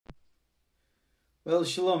Well,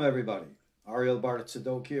 shalom, everybody. Ariel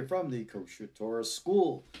Tzadok here from the KosherTorah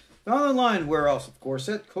School. Found online, where else, of course,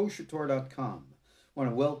 at KosherTorah.com. I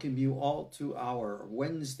want to welcome you all to our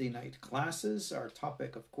Wednesday night classes. Our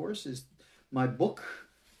topic, of course, is my book,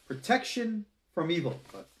 Protection from Evil.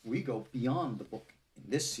 But we go beyond the book in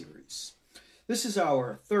this series. This is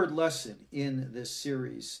our third lesson in this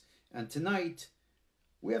series. And tonight,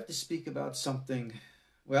 we have to speak about something,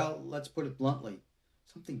 well, let's put it bluntly,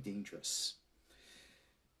 something dangerous.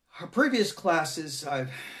 Our previous classes,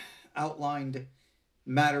 I've outlined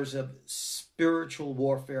matters of spiritual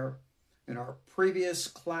warfare. In our previous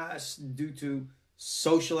class, due to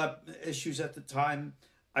social issues at the time,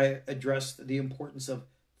 I addressed the importance of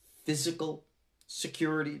physical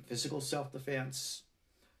security, physical self-defense.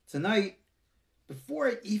 Tonight, before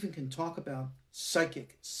I even can talk about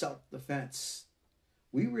psychic self-defense,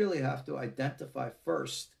 we really have to identify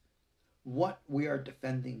first what we are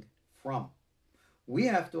defending from. We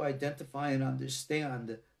have to identify and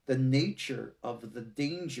understand the nature of the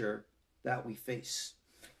danger that we face.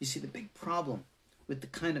 You see, the big problem with the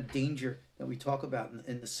kind of danger that we talk about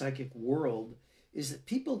in the psychic world is that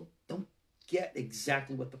people don't get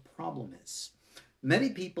exactly what the problem is. Many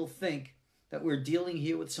people think that we're dealing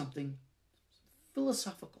here with something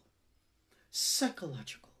philosophical,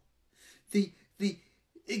 psychological. The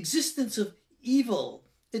existence of evil,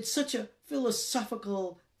 it's such a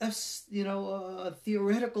philosophical,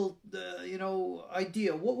 theoretical,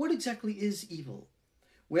 idea. What exactly is evil?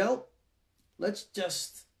 Well, let's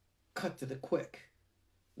just cut to the quick.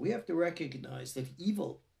 We have to recognize that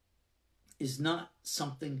evil is not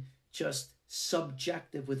something just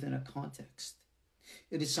subjective within a context.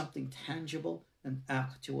 It is something tangible and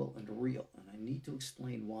actual and real. And I need to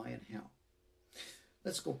explain why and how.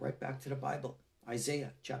 Let's go right back to the Bible.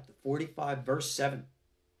 Isaiah chapter 45, verse 7.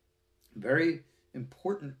 Very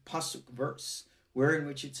important pasuk verse, wherein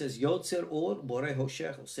which it says, Yotzer or borei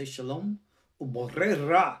hoshech oseh shalom uborei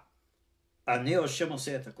ra anei Hashem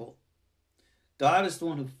oseh et hakol. God is the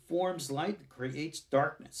one who forms light, creates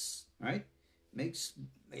darkness, right?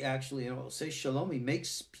 Oseh shalom, he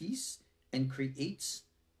makes peace and creates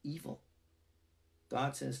evil.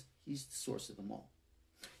 God says he's the source of them all.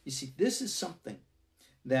 You see, this is something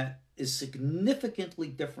that is significantly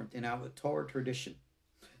different in our Torah tradition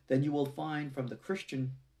than you will find from the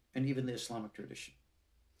Christian and even the Islamic tradition.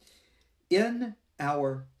 In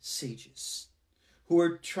our sages, who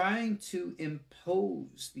are trying to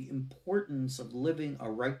impose the importance of living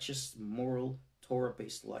a righteous, moral,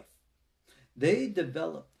 Torah-based life, they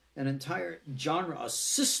developed an entire genre, a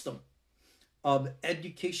system of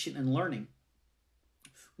education and learning,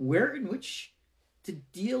 in which to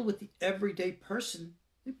deal with the everyday person,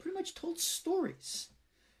 they pretty much told stories.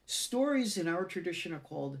 Stories in our tradition are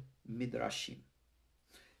called midrashim.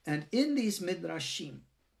 And in these midrashim,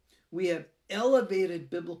 we have elevated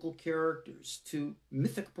biblical characters to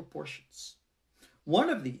mythic proportions. One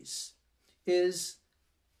of these is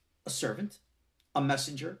a servant, a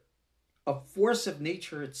messenger, a force of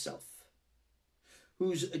nature itself,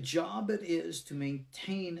 whose job it is to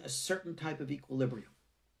maintain a certain type of equilibrium.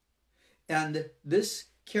 And this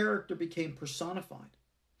character became personified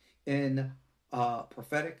in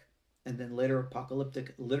prophetic and then later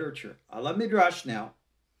apocalyptic literature. A la Midrash now,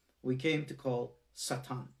 we came to call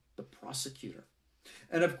Satan, the prosecutor.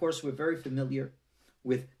 And of course, we're very familiar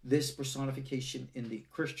with this personification in the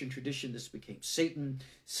Christian tradition. This became Satan.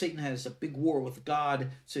 Satan has a big war with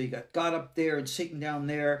God. So you got God up there and Satan down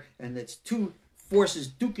there, and it's two forces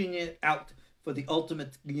duking it out for the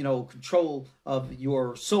ultimate, control of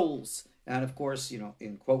your souls. And of course,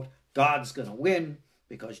 in quote, God's going to win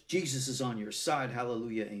because Jesus is on your side.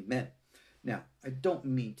 Hallelujah. Amen. Now, I don't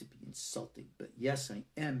mean to be insulting, but yes, I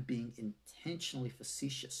am being intentionally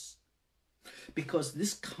facetious, because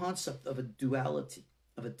this concept of a duality,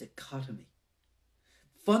 of a dichotomy,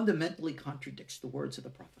 fundamentally contradicts the words of the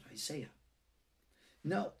prophet Isaiah.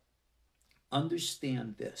 No,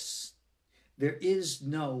 understand this. There is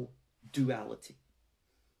no duality.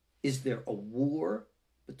 Is there a war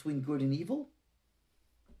between good and evil?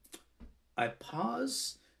 I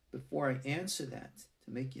pause before I answer that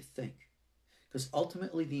to make you think, because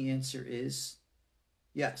ultimately the answer is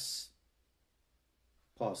yes.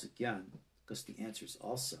 Pause again, because the answer is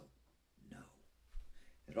also no.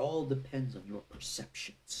 It all depends on your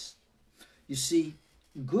perceptions. You see,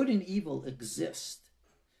 good and evil exist.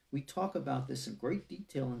 We talk about this in great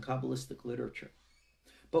detail in Kabbalistic literature.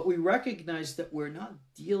 But we recognize that we're not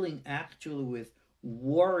dealing actually with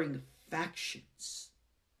warring factions.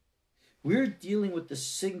 We're dealing with the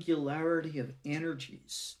singularity of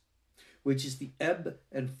energies, which is the ebb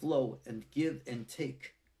and flow and give and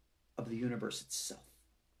take of the universe itself.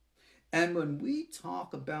 And when we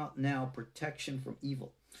talk about now protection from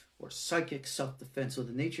evil or psychic self-defense, or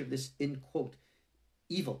the nature of this, in quote,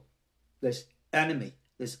 evil, this enemy,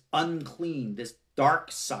 this unclean, this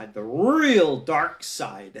dark side, the real dark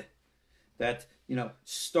side that,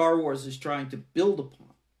 Star Wars is trying to build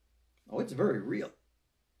upon. Oh, it's very real.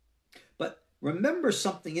 But remember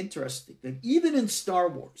something interesting, that even in Star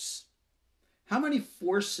Wars, how many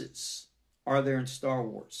forces are there in Star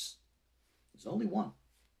Wars? There's only one.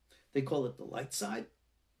 They call it the light side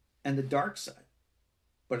and the dark side,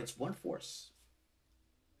 but it's one force.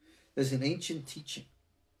 There's an ancient teaching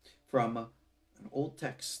from an old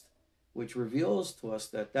text which reveals to us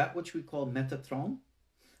that which we call Metatron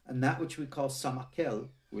and that which we call Samakel,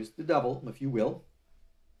 who is the devil, if you will,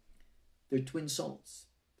 they're twin souls.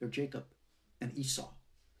 They're Jacob and Esau.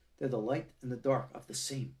 They're the light and the dark of the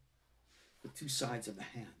same, the two sides of the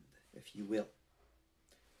hand, if you will.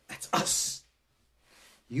 That's us.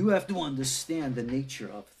 You have to understand the nature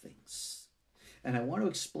of things. And I want to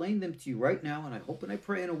explain them to you right now, and I hope and I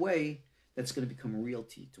pray in a way that's going to become real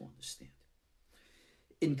to you to understand.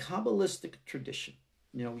 In Kabbalistic tradition,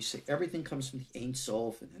 we say everything comes from the Ein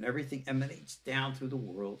Sof, and then everything emanates down through the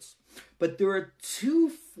worlds. But there are two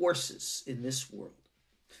forces in this world.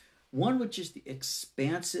 One which is the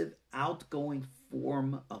expansive, outgoing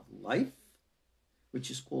form of life, which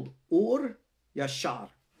is called Or Yashar,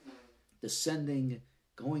 descending,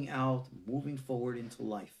 going out, moving forward into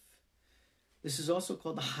life. This is also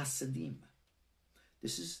called the Hasidim.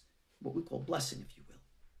 This is what we call blessing, if you will.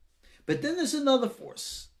 But then there's another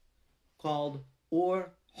force called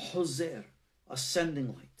Or Hoser,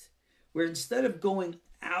 ascending light, where instead of going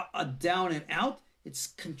out, down and out, it's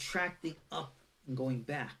contracting up and going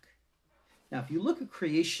back. Now, if you look at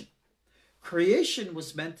creation, creation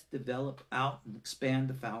was meant to develop out and expand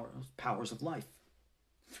the powers of life.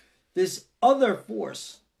 This other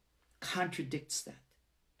force contradicts that,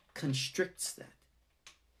 constricts that,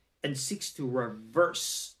 and seeks to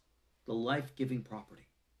reverse the life-giving property.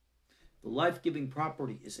 The life-giving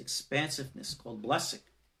property is expansiveness, called blessing.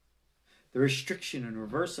 The restriction and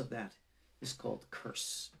reverse of that is called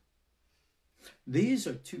curse. These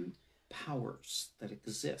are two powers that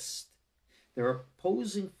exist. They're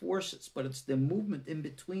opposing forces, but it's the movement in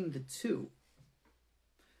between the two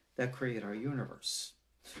that create our universe.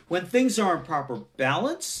 When things are in proper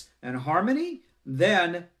balance and harmony,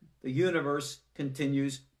 then the universe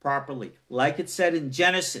continues properly. Like it said in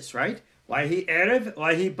Genesis, right? Wahi Erev,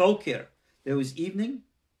 Wahi Boker. There was evening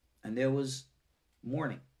and there was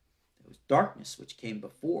morning. There was darkness, which came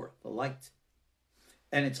before the light.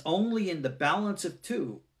 And it's only in the balance of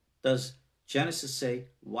two does Genesis say,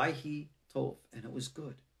 Wahi Tov, and it was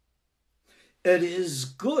good. It is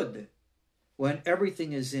good when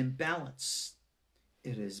everything is in balance.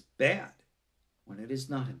 It is bad when it is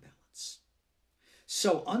not in balance.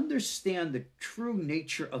 So understand the true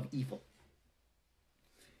nature of evil.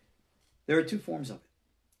 There are two forms of it.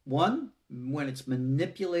 One, when it's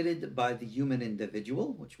manipulated by the human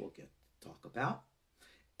individual, which we'll talk about.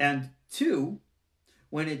 And two,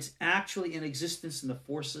 when it's actually in existence in the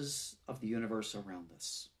forces of the universe around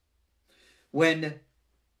us. When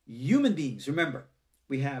human beings, remember,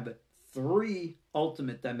 we have three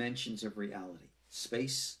ultimate dimensions of reality: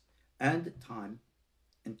 space and time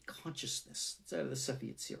and consciousness. It's out of the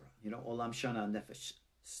Sefirot, Olam Shana Nefesh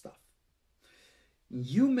stuff.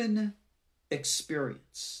 Human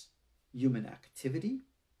experience, human activity,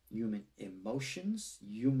 human emotions,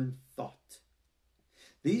 human thought.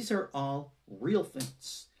 These are all real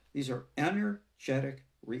things. These are energetic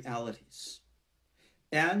realities.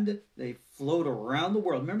 And they float around the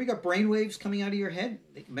world. Remember, you got brain waves coming out of your head?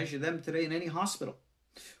 They can measure them today in any hospital.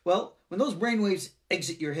 Well, when those brain waves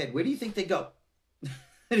exit your head, where do you think they go?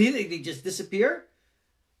 Do you think they just disappear?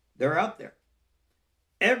 They're out there.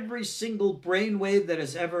 Every single brain wave that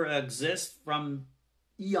has ever existed from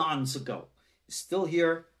eons ago is still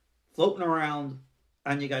here, floating around,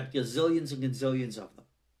 and you got gazillions and gazillions of them.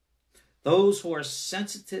 Those who are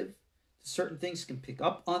sensitive to certain things can pick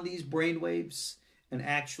up on these brain waves and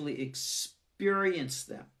actually experience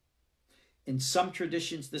them. In some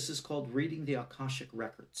traditions, this is called reading the Akashic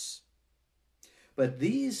records. But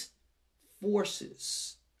these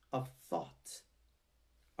forces of thought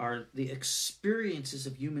are the experiences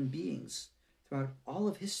of human beings throughout all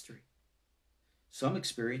of history. Some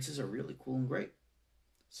experiences are really cool and great.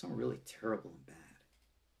 Some are really terrible and bad.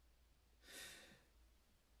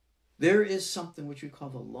 There is something which we call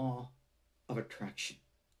the law of attraction.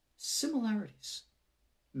 Similarities.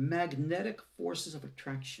 Magnetic forces of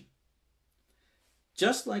attraction.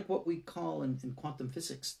 Just like what we call in quantum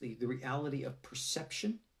physics the reality of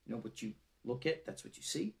perception You know, what you look at, that's what you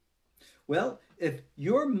see. Well, if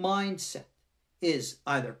your mindset is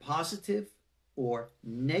either positive or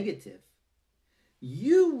negative,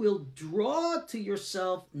 you will draw to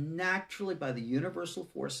yourself naturally by the universal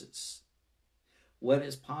forces what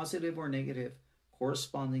is positive or negative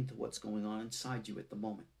corresponding to what's going on inside you at the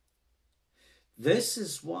moment. This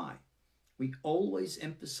is why we always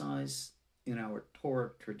emphasize in our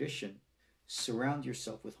Torah tradition, surround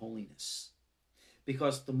yourself with holiness.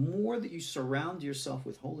 Because the more that you surround yourself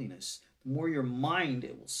with holiness, the more your mind,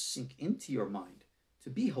 it will sink into your mind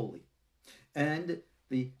to be holy. And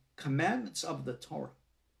the commandments of the Torah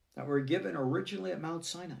that were given originally at Mount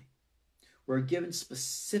Sinai were given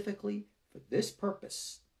specifically for this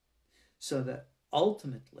purpose, so that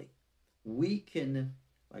ultimately we can,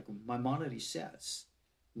 like Maimonides says,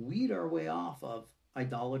 weed our way off of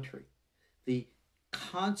idolatry, the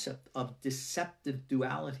concept of deceptive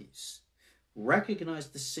dualities, recognize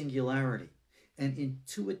the singularity, and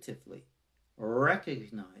intuitively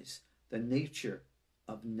recognize the nature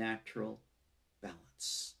of natural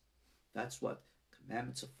balance. That's what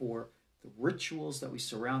commandments are for. The rituals that we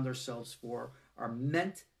surround ourselves for are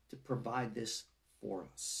meant to provide this for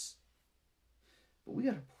us. But we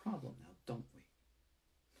got a problem now, don't we?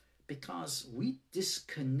 Because we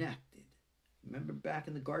disconnected. Remember back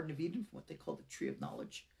in the Garden of Eden, what they call the tree of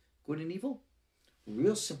knowledge, good and evil?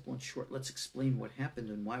 Real simple and short, let's explain what happened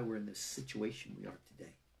and why we're in this situation we are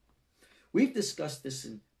today. We've discussed this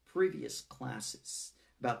in previous classes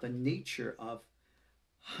about the nature of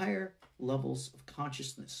higher levels of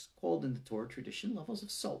consciousness, called in the Torah tradition levels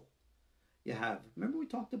of soul. You have, remember we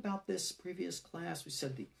talked about this previous class, we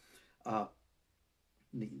said the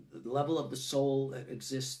level of the soul that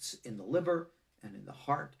exists in the liver and in the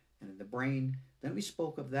heart and in the brain. Then we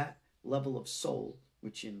spoke of that level of soul,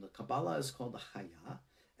 which in the Kabbalah is called a chaya,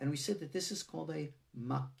 and we said that this is called a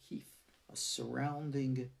makif, a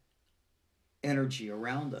surrounding energy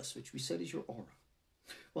around us, which we said is your aura.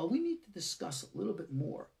 Well, we need to discuss a little bit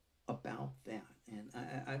more about that, and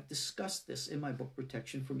I've discussed this in my book,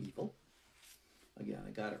 Protection from Evil. Again,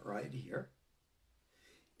 I got it right here.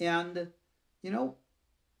 And, you know,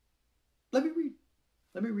 let me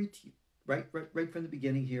read to you, right from the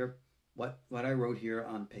beginning here, what I wrote here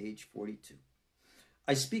on page 42.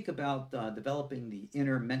 I speak about developing the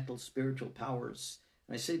inner mental spiritual powers,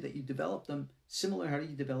 and I say that you develop them similar to how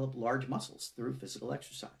you develop large muscles through physical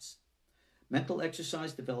exercise. Mental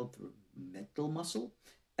exercise developed through mental muscle,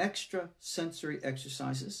 extrasensory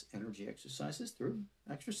exercises, energy exercises through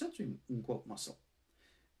extrasensory, quote, muscle.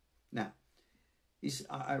 Now,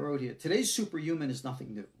 I wrote here, today's superhuman is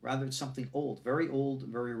nothing new. Rather, it's something old,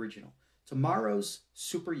 and very original. Tomorrow's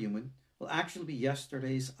superhuman will actually be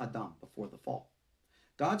yesterday's Adam before the fall.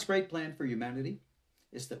 God's great plan for humanity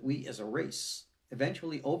is that we as a race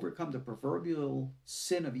eventually overcome the proverbial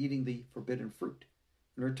sin of eating the forbidden fruit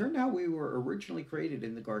and return to how we were originally created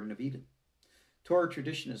in the Garden of Eden. Torah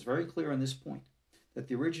tradition is very clear on this point, that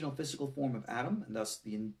the original physical form of Adam, and thus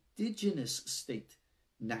the indigenous state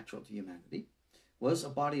natural to humanity, was a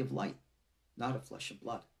body of light, not of flesh and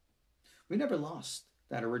blood. We never lost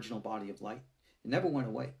that original body of light. It never went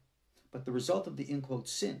away. But the result of the, in quote,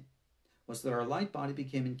 sin was that our light body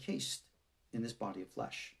became encased in this body of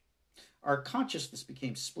flesh. Our consciousness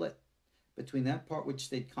became split between that part which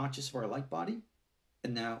stayed conscious of our light body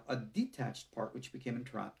and now a detached part which became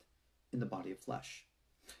entrapped in the body of flesh.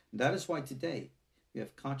 And that is why today we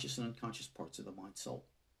have conscious and unconscious parts of the mind soul.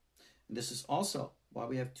 And this is also why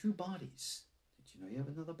we have two bodies. Did you know you have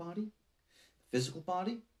another body? The physical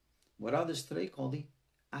body, what others today call the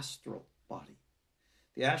astral body.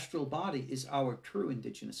 The astral body is our true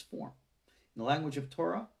indigenous form. In the language of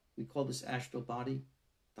Torah, we call this astral body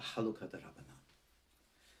the Halukah D'Rabbanan.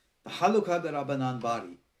 The Halukah D'Rabbanan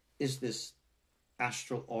body is this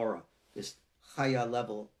astral aura, this chaya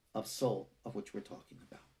level of soul of which we're talking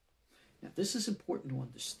about. Now, this is important to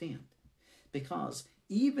understand because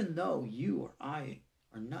even though you or I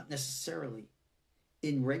are not necessarily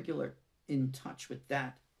in touch with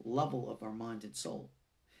that level of our mind and soul,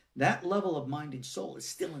 that level of mind and soul is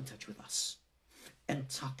still in touch with us and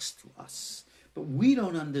talks to us. But we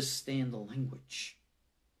don't understand the language.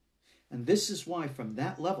 And this is why from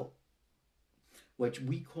that level, which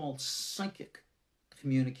we call psychic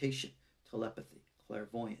communication, telepathy,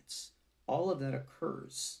 clairvoyance, all of that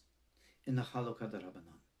occurs in the Halukah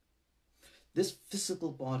D'Rabbanan. This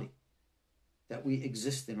physical body that we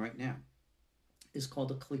exist in right now is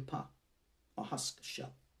called a klipa, a husk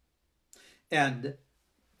shell. And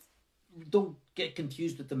don't get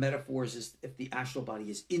confused with the metaphors as if the astral body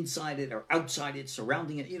is inside it or outside it,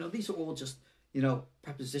 surrounding it. You know, these are all just,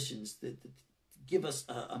 prepositions that give us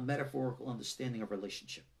a metaphorical understanding of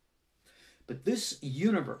relationship. But this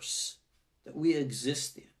universe that we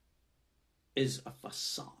exist in is a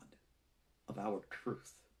facade of our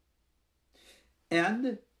truth.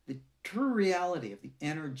 And the true reality of the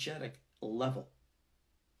energetic level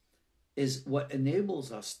is what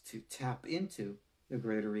enables us to tap into the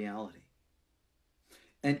greater reality.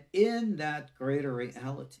 And in that greater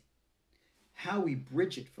reality, how we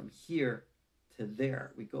bridge it from here to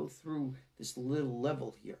there, we go through this little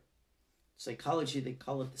level here. Psychology, they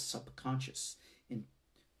call it the subconscious. In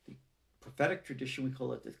the prophetic tradition, we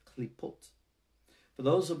call it the klipot. For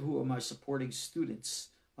those of who are my supporting students,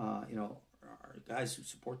 our guys who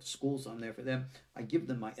support the schools, I'm there for them. I give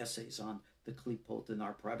them my essays on the klipot in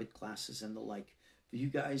our private classes and the like. For you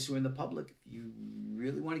guys who are in the public, if you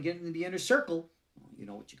really want to get into the inner circle, well, you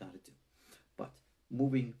know what you got to do. But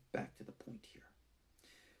moving back to the point here.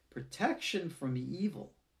 Protection from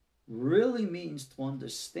evil really means to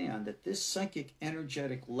understand that this psychic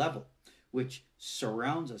energetic level which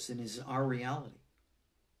surrounds us and is our reality,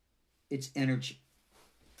 it's energy.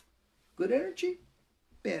 Good energy,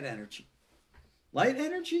 bad energy. Light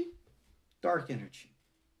energy, dark energy.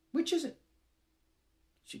 Which is it?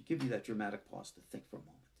 Should give you that dramatic pause to think for a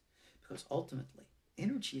moment. Because ultimately,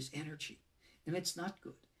 energy is energy. And it's not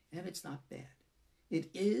good. And it's not bad. It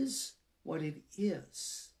is what it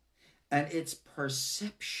is. And its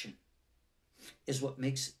perception is what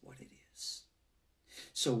makes it what it is.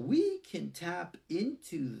 So we can tap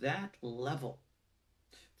into that level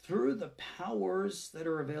through the powers that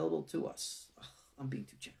are available to us. Ugh, I'm being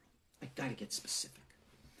too general. I got to get specific.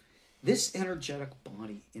 This energetic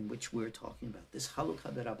body in which we're talking about, this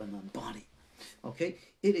Halukha Derabanan body, okay,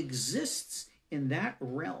 it exists in that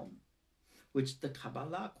realm which the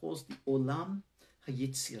Kabbalah calls the Olam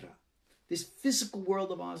HaYitzirah. This physical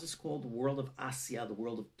world of ours is called the world of Asya, the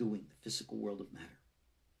world of doing, the physical world of matter.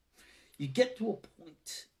 You get to a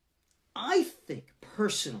point, I think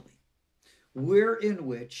personally, in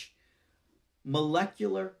which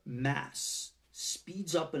molecular mass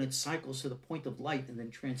speeds up in its cycles to the point of light and then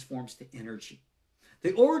transforms to energy.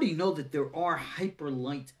 They already know that there are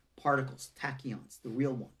hyperlight particles, tachyons, the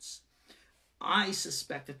real ones. I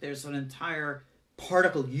suspect that there's an entire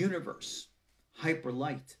particle universe,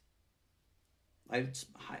 hyperlight,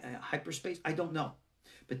 hyperspace. I don't know.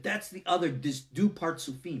 But that's the other, this du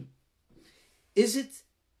partsufim. Is it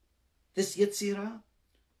this Yetzirah?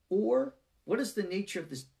 Or what is the nature of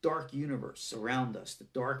this dark universe around us, the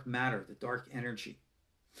dark matter, the dark energy?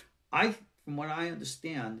 From what I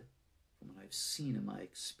understand, from what I've seen in my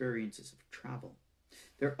experiences of travel,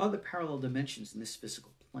 there are other parallel dimensions in this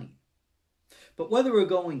physical plane. But whether we're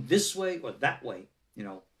going this way or that way,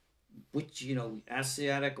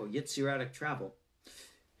 Asiatic or Yetziratic travel,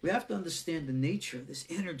 we have to understand the nature of this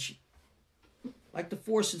energy. Like the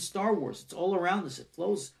Force in Star Wars, it's all around us, it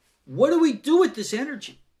flows. What do we do with this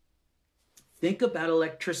energy? Think about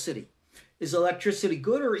electricity. Is electricity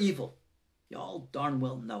good or evil? You all darn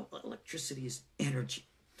well know electricity is energy.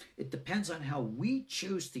 It depends on how we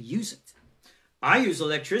choose to use it. I use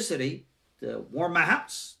electricity to warm my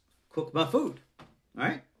house, cook my food, all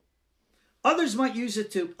right? Others might use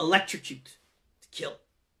it to electrocute, to kill.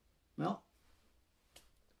 Well,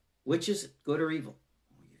 which is it, good or evil?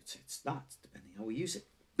 It's not, depending on how we use it.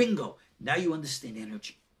 Bingo, now you understand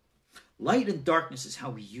energy. Light and darkness is how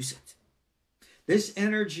we use it. This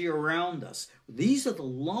energy around us, these are the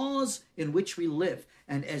laws in which we live.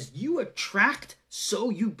 And as you attract, so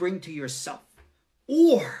you bring to yourself.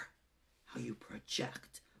 Or how you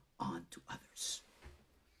project onto others.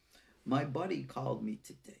 My buddy called me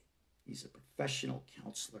today. He's a professional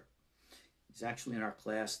counselor. He's actually in our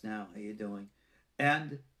class now. How you doing?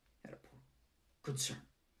 And had a concern.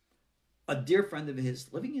 A dear friend of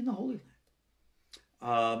his living in the Holy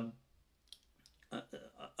Land.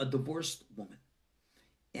 A divorced woman.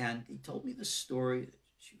 And he told me the story that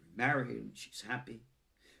she married and she's happy,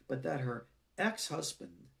 but that her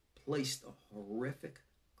ex-husband placed a horrific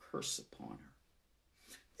curse upon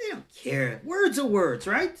her. They don't care. Words are words,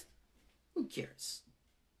 right? Who cares?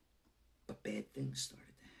 But bad things started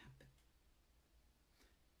to happen.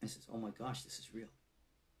 I says, oh my gosh, this is real.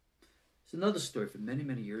 It's another story from many,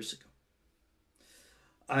 many years ago.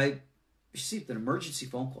 I received an emergency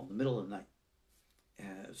phone call in the middle of the night.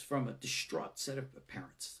 It was from a distraught set of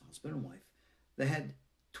parents, husband and wife. They had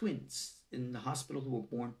twins in the hospital who were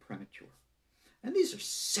born premature. And these are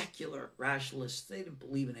secular rationalists. They didn't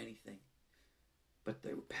believe in anything. But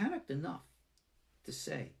they were panicked enough to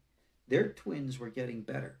say their twins were getting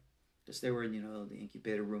better because they were in, the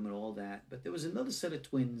incubator room and all that. But there was another set of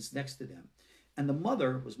twins next to them. And the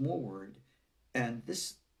mother was more worried. And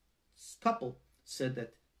this couple said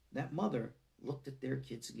that that mother looked at their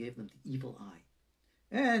kids and gave them the evil eye.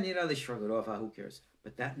 And, they shrugged it off. Who cares?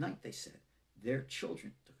 But that night, they said, their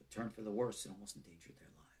children took a turn for the worse and almost endangered their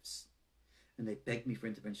lives. And they begged me for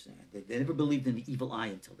intervention. They never believed in the evil eye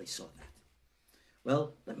until they saw that.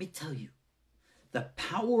 Well, let me tell you, the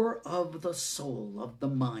power of the soul, of the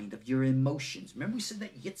mind, of your emotions. Remember we said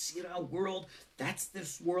that Yetzirah world, that's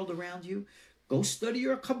this world around you? Go study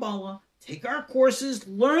your Kabbalah, take our courses,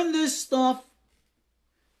 learn this stuff.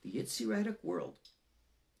 The Yetziradic world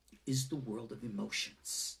is the world of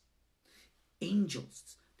emotions.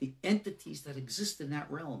 Angels, the entities that exist in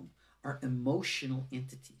that realm, are emotional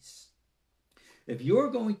entities. If you're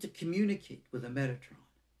going to communicate with a Metatron,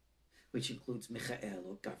 which includes Michael,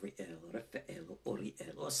 or Gabriel, or Raphael, or Ariel,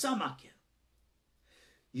 or Samakel,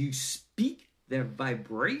 you speak their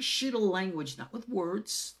vibrational language, not with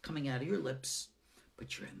words coming out of your lips,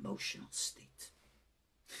 but your emotional state.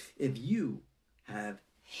 If you have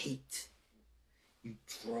hate, you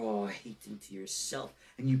draw hate into yourself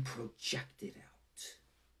and you project it out.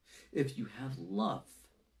 If you have love,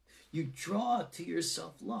 you draw to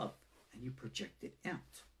yourself love and you project it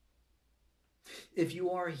out. If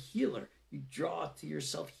you are a healer, you draw to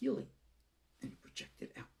yourself healing and you project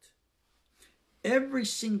it out. Every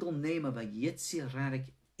single name of a Yetziradic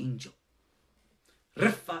angel,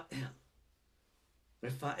 Raphael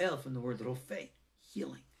from the word Rofe,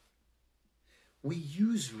 healing. We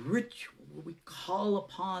use ritual where we call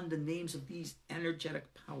upon the names of these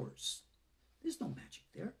energetic powers. There's no magic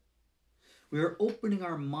there. We are opening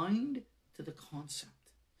our mind to the concept.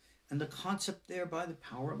 And the concept there, by the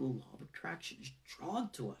power of the law of attraction, is drawn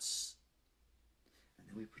to us. And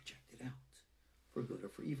then we project it out for good or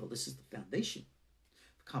for evil. This is the foundation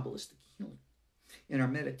of Kabbalistic healing. In our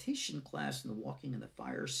meditation class in the Walking in the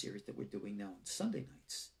Fire series that we're doing now on Sunday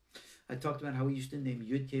nights, I talked about how we used to name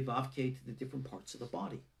Yud-K, Vav-K to the different parts of the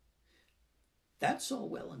body. That's all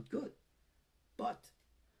well and good, but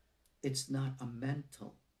it's not a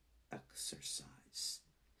mental exercise.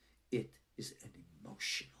 It is an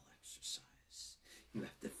emotional exercise. You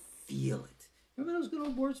have to feel it. Remember those good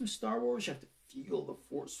old words from Star Wars? You have to feel the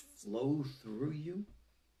force flow through you.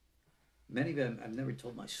 Many of them, I've never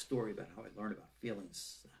told my story about how I learned about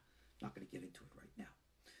feelings. I'm not going to get into it right now.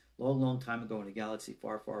 Long, long time ago in a galaxy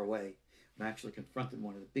far, far away, I actually confronted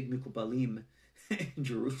one of the big Mikubalim in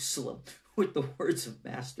Jerusalem with the words of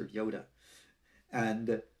Master Yoda.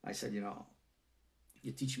 And I said,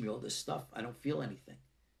 you teach me all this stuff. I don't feel anything.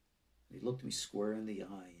 And he looked me square in the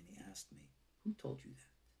eye and he asked me, who told you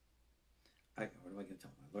that? What am I going to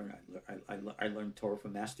tell him? I learned Torah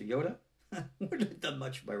from Master Yoda. Wouldn't have done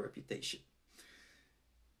much for my reputation.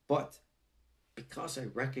 But because I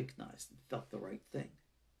recognized and felt the right thing,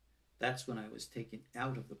 that's when I was taken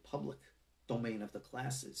out of the public domain of the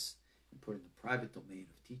classes and put in the private domain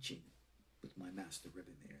of teaching with my master, Rebbe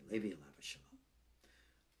Meir Levi Alav Shalom.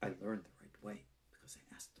 I learned the right way because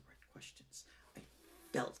I asked the right questions. I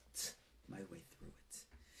felt my way through it.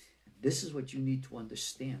 And this is what you need to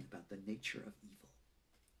understand about the nature of evil.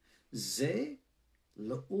 Ze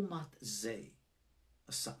leumat ze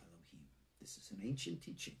asa Elohim. This is an ancient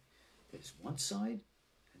teaching. There's one side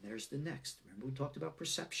and there's the next. Remember we talked about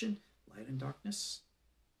perception, light and darkness?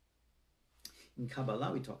 In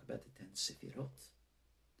Kabbalah, we talk about the 10 Sefirot.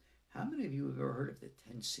 How many of you have ever heard of the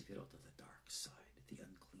 10 Sefirot of the dark side, the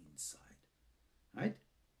unclean side? Right?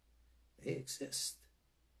 They exist.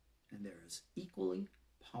 And they're as equally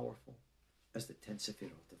powerful as the 10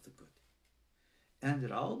 Sefirot of the good. And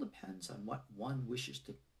it all depends on what one wishes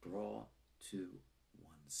to draw to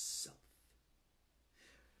oneself.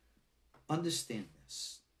 Understand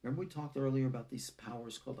this. Remember we talked earlier about these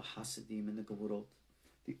powers called the Hasidim and the Gevurot,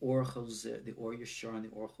 the Or Choser, the Or Yashar and the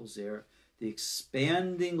Or Choser, the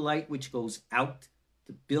expanding light which goes out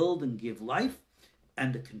to build and give life,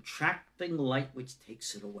 and the contracting light which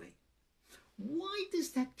takes it away. Why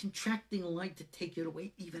does that contracting light to take it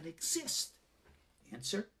away even exist?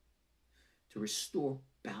 Answer: to restore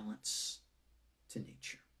balance to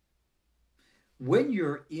nature. When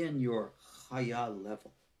you're in your Chaya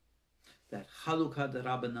level, that Halukah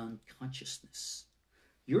D'Rabbanan consciousness,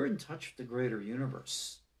 you're in touch with the greater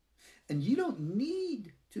universe. And you don't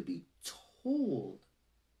need to be told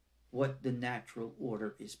what the natural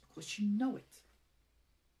order is because you know it.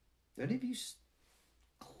 If any of you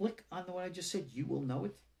click on what I just said, you will know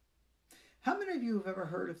it. How many of you have ever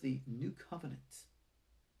heard of the New Covenant?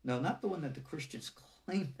 No, not the one that the Christians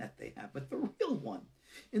claim that they have, but the real one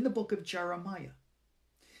in the book of Jeremiah.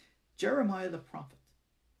 Jeremiah the prophet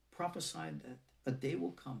prophesied that a day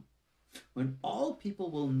will come when all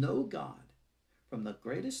people will know God from the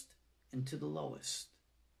greatest and to the lowest.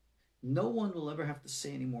 no one will ever have to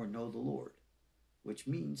say anymore, know the Lord, which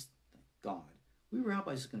means, thank God, we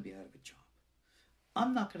rabbis are going to be out of a job.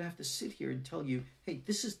 I'm not going to have to sit here and tell you, hey,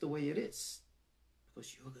 this is the way it is,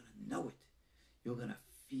 because you're going to know it. You're going to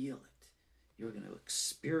feel it. You're going to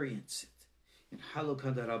experience it in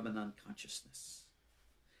Halukah Rabbanan consciousness.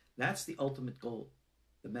 That's the ultimate goal,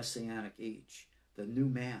 the Messianic age, the new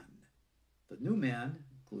man. The new man,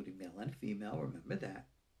 including male and female, remember that,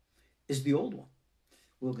 is the old one.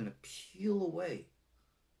 We're going to peel away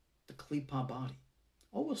the Klippa body.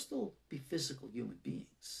 Oh, we'll still be physical human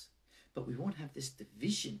beings, but we won't have this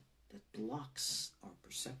division that blocks our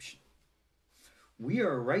perception. We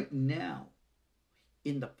are right now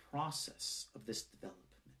in the process of this development.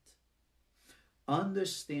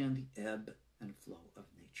 Understand the ebb and flow of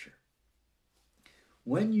nature.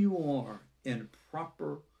 When you are in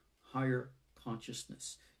proper higher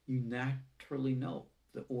consciousness, you naturally know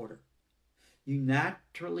the order. You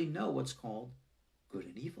naturally know what's called good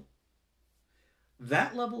and evil.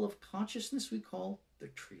 That level of consciousness we call the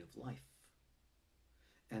tree of life.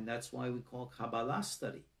 And that's why we call Kabbalah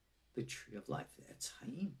study the tree of life, the Etz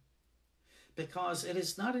Chaim. Because it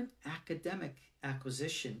is not an academic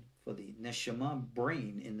acquisition for the neshama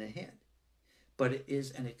brain in the head, but it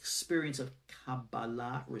is an experience of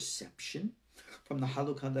Kabbalah reception from the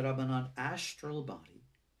Halukah Rabbanan astral body,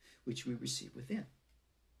 which we receive within.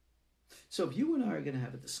 So if you and I are going to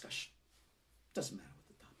have a discussion, doesn't matter what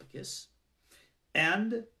the topic is,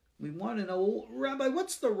 and we want to know, Rabbi,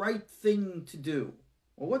 what's the right thing to do?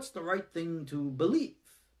 Or what's the right thing to believe?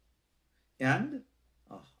 And,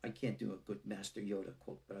 I can't do a good Master Yoda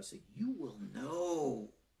quote, but I'll say, you will know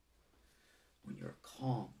when you're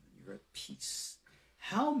calm, when you're at peace.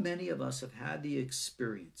 How many of us have had the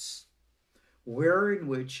experience wherein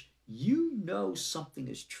which you know something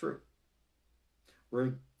is true,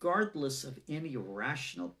 regardless of any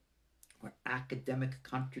rational or academic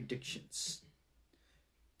contradictions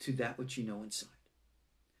to that which you know inside?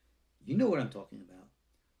 You know what I'm talking about.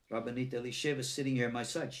 Rabbanit Elisheva is sitting here at my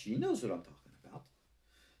side. She knows what I'm talking about.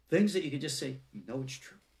 Things that you can just say, you know it's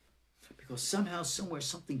true. Because somehow, somewhere,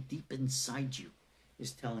 something deep inside you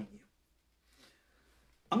is telling you.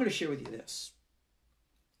 I'm going to share with you this.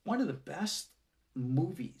 One of the best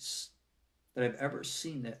movies that I've ever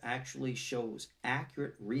seen that actually shows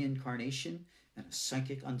accurate reincarnation and a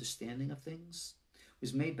psychic understanding of things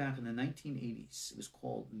was made back in the 1980s. It was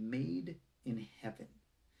called Made in Heaven.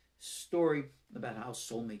 Story about how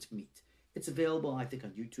soulmates meet. It's available, I think,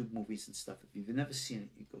 on YouTube movies and stuff. If you've never seen it,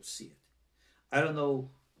 you go see it. I don't know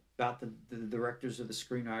about the directors or the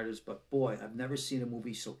screenwriters, but boy, I've never seen a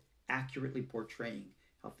movie so accurately portraying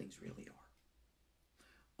how things really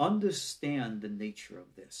are. Understand the nature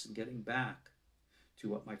of this, and getting back to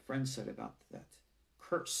what my friend said about that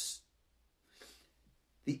curse.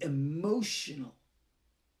 The emotional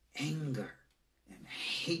anger and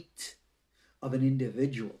hate of an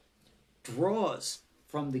individual draws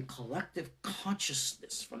from the collective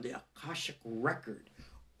consciousness, from the Akashic record,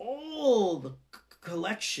 all the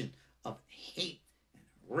collection of hate and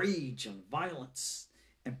rage and violence,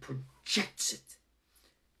 and projects it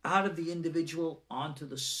out of the individual onto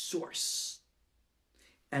the source.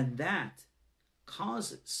 And that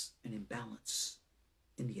causes an imbalance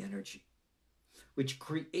in the energy, which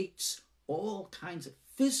creates all kinds of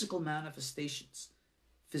physical manifestations,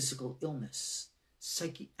 physical illness,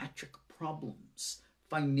 psychiatric problems,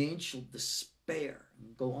 financial despair,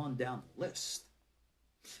 and go on down the list.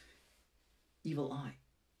 Evil eye.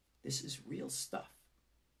 This is real stuff.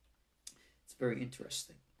 It's very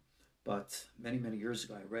interesting. But many, many years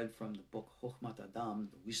ago, I read from the book Chochmat Adam,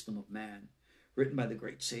 The Wisdom of Man, written by the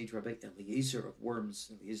great sage Rabbi Eliezer of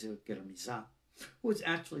Worms, Eliezer Germizah, who is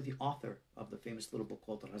actually the author of the famous little book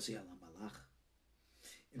called Razi al Malach.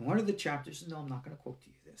 In one of the chapters, no, I'm not going to quote to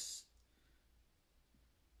you this,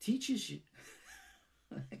 teaches you,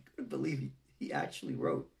 I couldn't believe he actually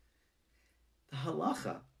wrote the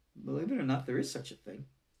halacha, believe it or not, there is such a thing,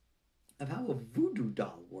 of how a voodoo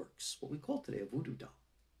doll works, what we call today a voodoo doll.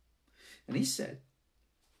 And he said,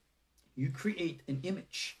 you create an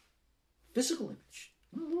image, physical image,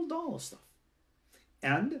 a little doll of stuff,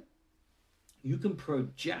 and you can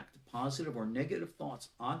project positive or negative thoughts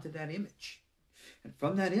onto that image. And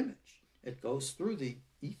from that image, it goes through the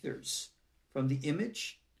ethers, from the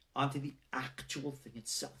image onto the actual thing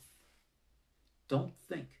itself. Don't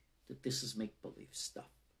think that this is make-believe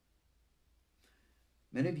stuff.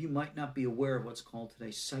 Many of you might not be aware of what's called today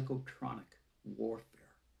psychotronic warfare,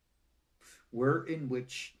 wherein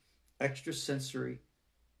which extrasensory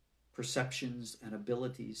perceptions and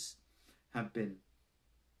abilities have been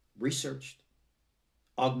researched,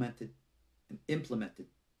 augmented, and implemented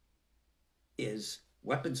is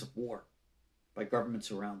weapons of war by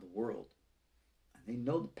governments around the world. And they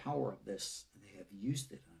know the power of this, and they have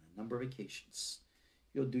used it on a number of occasions.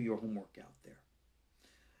 You'll do your homework out there.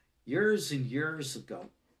 Years and years ago,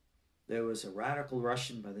 there was a radical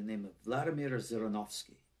Russian by the name of Vladimir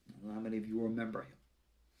Zhirinovsky. I don't know how many of you remember him.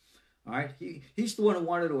 All right, he's the one who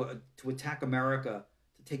wanted to attack America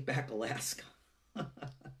to take back Alaska.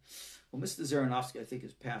 Well, Mr. Zhirinovsky, I think,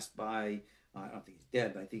 has passed by. I don't think he's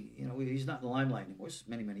dead, but I think, he's not in the limelight anymore. This is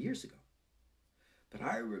many, many years ago. But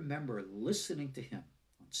I remember listening to him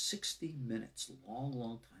on 60 Minutes, a long,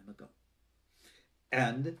 long time ago.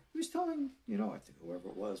 And he was telling, I think whoever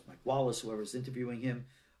it was, Mike Wallace, whoever was interviewing him,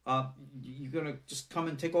 you're going to just come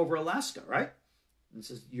and take over Alaska, right? And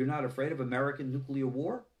says, you're not afraid of American nuclear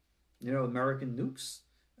war? American nukes?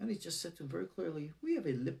 And he just said to him very clearly, we have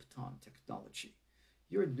a Lipton technology.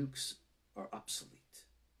 Your nukes are obsolete.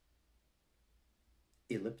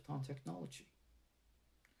 A Lipton technology.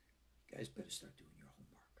 You guys better start doing your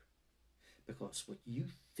homework. Because what you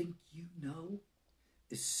think you know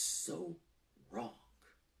is so wrong.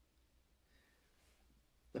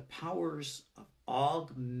 The powers of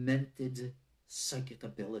augmented psychic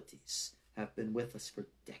abilities have been with us for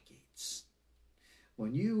decades.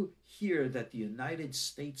 When you hear that the United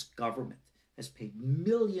States government has paid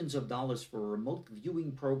millions of dollars for remote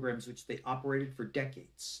viewing programs which they operated for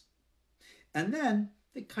decades, and then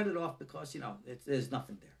they cut it off because, there's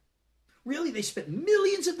nothing there. Really? They spent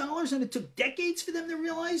millions of dollars and it took decades for them to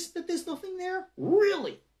realize that there's nothing there?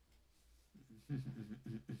 Really?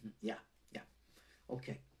 Yeah.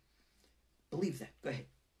 Okay. Believe that. Go ahead.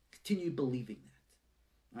 Continue believing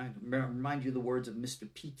that. All right? Remind you the words of Mr.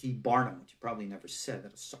 P.T. Barnum, which you probably never said,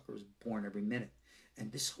 that a sucker is born every minute.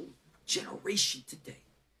 And this whole generation today,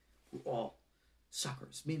 we're all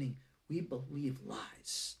suckers, meaning we believe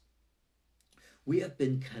lies. We have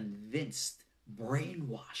been convinced,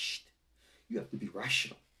 brainwashed. You have to be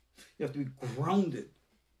rational. You have to be grounded.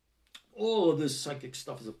 All of this psychic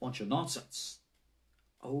stuff is a bunch of nonsense.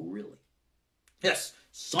 Oh, really? Yes,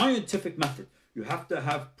 scientific method. You have to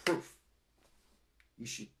have proof.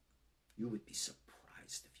 You would be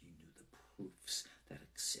surprised if you knew the proofs that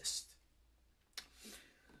exist.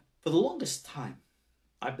 For the longest time,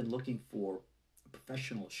 I've been looking for a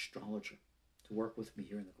professional astrologer to work with me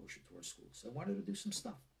here in the KosherTorah School. So I wanted to do some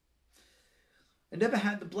stuff. I never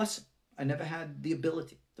had the blessing. I never had the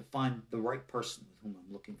ability to find the right person with whom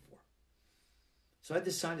I'm looking for. So I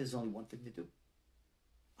decided there's only one thing to do.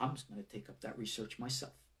 I'm just going to take up that research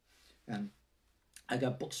myself. And I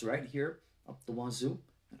got books right here up the wazoo,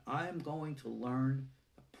 and I'm going to learn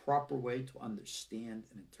the proper way to understand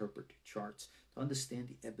and interpret charts, to understand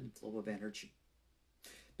the ebb and flow of energy.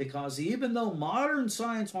 Because even though modern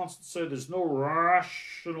science wants to say there's no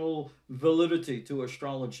rational validity to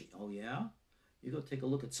astrology, oh yeah? You go take a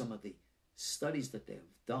look at some of the studies that they have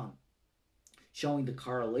done, showing the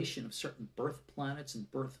correlation of certain birth planets and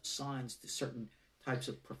birth signs to certain types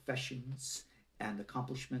of professions and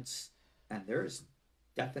accomplishments, and there is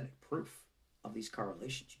definite proof of these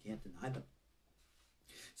correlations. You can't deny them.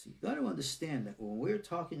 So you've got to understand that when we're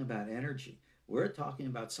talking about energy, we're talking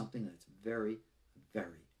about something that's very,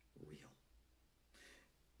 very real.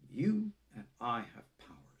 You and I have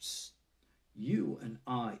powers. You and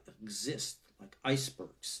I exist like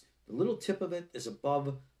icebergs. The little tip of it is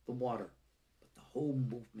above the water, but the whole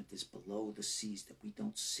movement is below the seas that we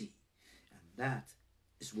don't see. And that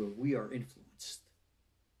is where we are influenced.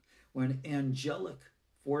 When angelic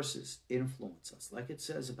forces influence us, like it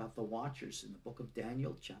says about the watchers in the book of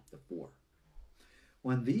Daniel, chapter 4,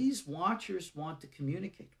 when these watchers want to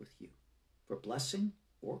communicate with you for blessing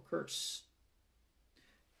or curse,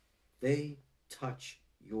 they touch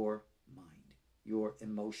your mind, your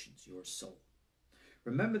emotions, your soul.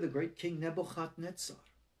 Remember the great king Nebuchadnezzar.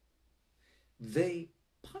 They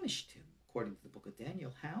punished him, according to the book of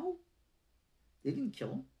Daniel. How? They didn't kill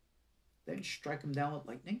him. They didn't strike him down with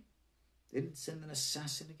lightning. They didn't send an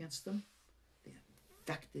assassin against him. They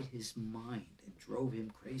infected his mind and drove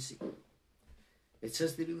him crazy. It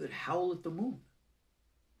says that he would howl at the moon.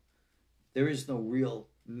 There is no real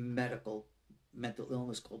mental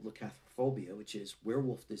illness called lycanthrophobia, which is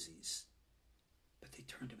werewolf disease. But they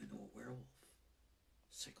turned him into a werewolf.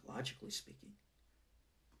 Psychologically speaking,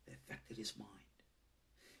 they affected his mind.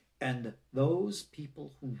 And those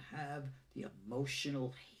people who have the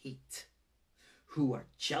emotional hate, who are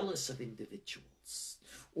jealous of individuals,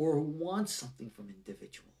 or who want something from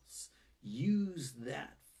individuals, use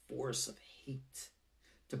that force of hate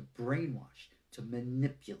to brainwash, to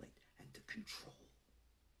manipulate, and to control.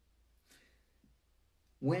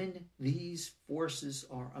 When these forces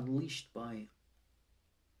are unleashed by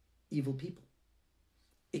evil people.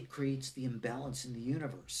 It creates the imbalance in the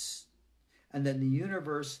universe. And then the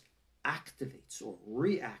universe activates or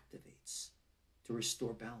reactivates to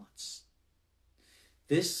restore balance.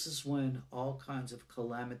 This is when all kinds of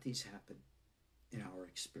calamities happen in our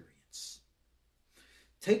experience.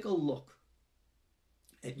 Take a look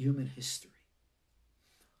at human history.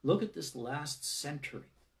 Look at this last century.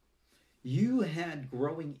 You had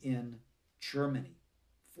growing in Germany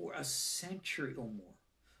for a century or more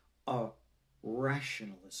of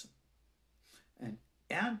rationalism, an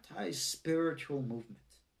anti-spiritual movement.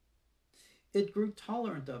 It grew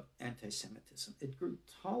tolerant of anti-Semitism. It grew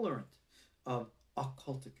tolerant of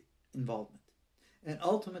occultic involvement. And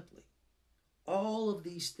ultimately, all of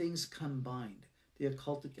these things combined, the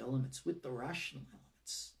occultic elements with the rational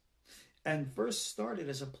elements, and first started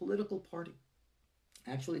as a political party.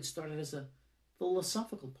 Actually, it started as a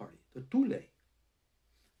philosophical party, the Thule.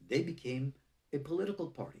 They became a political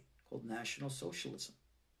party called National Socialism.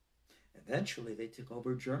 Eventually, they took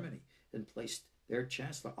over Germany and placed their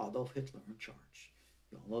chancellor, Adolf Hitler, in charge.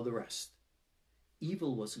 You all know the rest.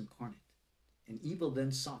 Evil was incarnate, and evil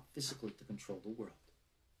then sought physically to control the world.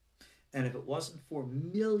 And if it wasn't for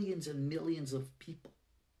millions and millions of people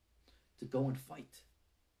to go and fight,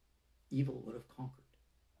 evil would have conquered.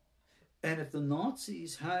 And if the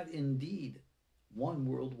Nazis had indeed won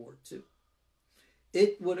World War II,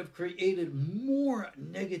 it would have created more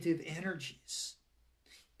negative energies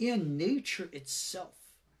in nature itself,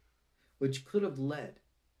 which could have led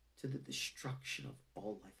to the destruction of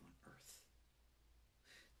all life on earth.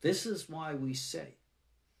 This is why we say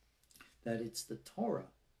that it's the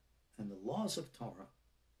Torah and the laws of Torah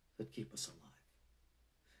that keep us alive.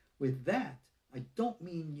 With that, I don't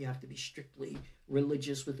mean you have to be strictly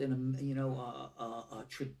religious within a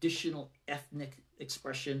traditional ethnic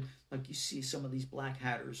expression like you see some of these black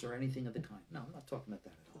hatters or anything of the kind. No, I'm not talking about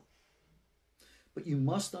that at all. But you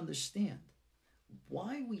must understand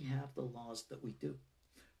why we have the laws that we do,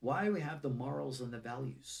 why we have the morals and the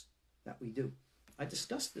values that we do. I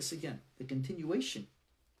discussed this again, the continuation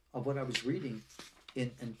of what I was reading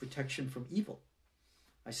in Protection from Evil.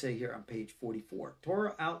 I say here on page 44,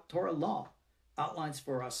 Torah law outlines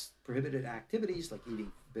for us prohibited activities like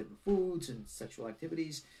eating forbidden foods and sexual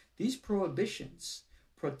activities. These prohibitions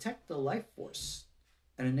protect the life force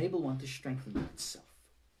and enable one to strengthen itself.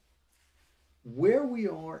 Where we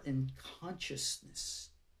are in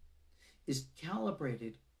consciousness is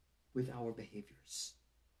calibrated with our behaviors.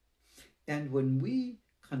 And when we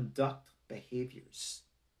conduct behaviors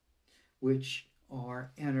which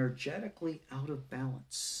are energetically out of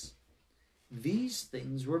balance, these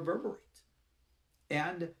things reverberate.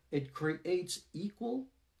 And it creates equal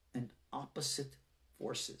and opposite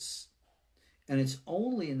forces. And it's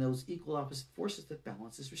only in those equal opposite forces that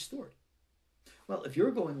balance is restored. Well, if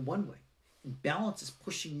you're going one way and balance is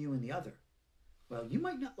pushing you in the other, well, you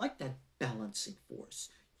might not like that balancing force.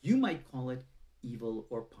 You might call it evil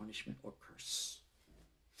or punishment or curse.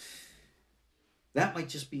 That might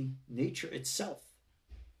just be nature itself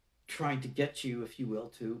trying to get you, if you will,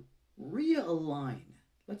 to realign.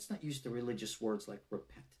 Let's not use the religious words like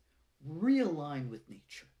repent. Realign with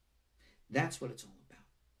nature. That's what it's all about.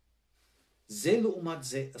 Ze lu'umat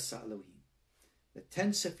ze asa Elohim. The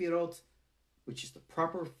 10 Sefirot, which is the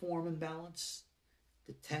proper form and balance.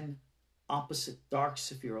 The 10 opposite dark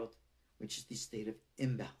Sefirot, which is the state of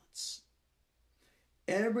imbalance.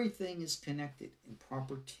 Everything is connected in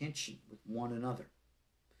proper tension with one another.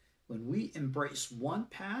 When we embrace one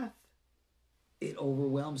path, it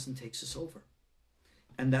overwhelms and takes us over.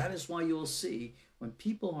 And that is why you'll see when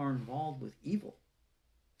people are involved with evil,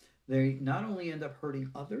 they not only end up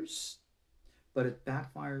hurting others, but it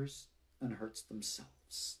backfires and hurts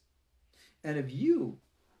themselves. And if you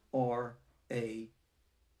are a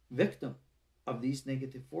victim of these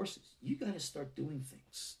negative forces, you got to start doing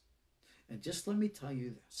things. And just let me tell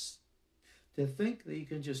you this. To think that you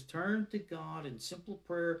can just turn to God in simple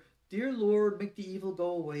prayer, dear Lord, make the evil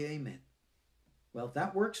go away, amen. Well, if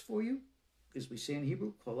that works for you, as we say in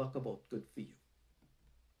Hebrew, kol hakavod, good for you.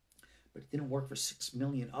 But it didn't work for 6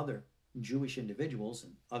 million other Jewish individuals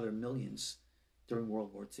and other millions during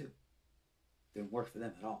World War II. It didn't work for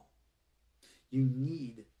them at all. You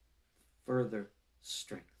need further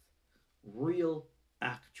strength, real,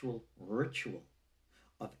 actual ritual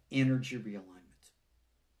of energy realignment.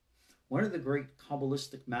 One of the great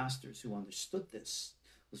Kabbalistic masters who understood this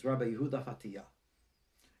was Rabbi Yehuda Hatiyah.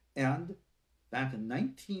 And back in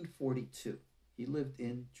 1942, he lived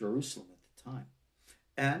in Jerusalem at the time.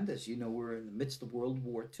 And as you know, we're in the midst of World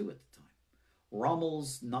War II at the time.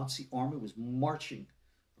 Rommel's Nazi army was marching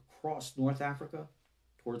across North Africa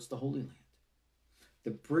towards the Holy Land.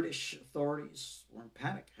 The British authorities were in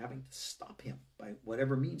panic, having to stop him by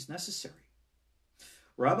whatever means necessary.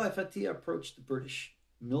 Rabbi Fatia approached the British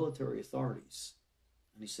military authorities,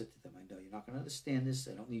 and he said to them, I know you're not going to understand this.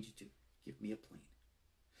 I don't need you to. Give me a plane.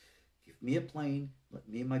 Give me a plane. Let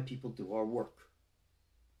me and my people do our work.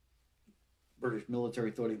 British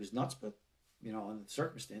military thought he was nuts, but, in the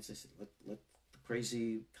circumstance, they said, let the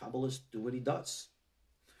crazy Kabbalist do what he does.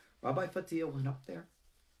 Rabbi Fatia went up there,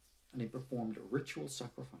 and he performed ritual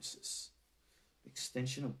sacrifices,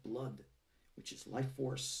 extension of blood, which is life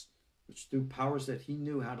force, which through powers that he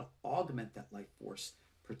knew how to augment that life force,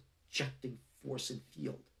 projecting force and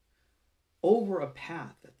field, over a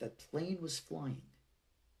path that that plane was flying,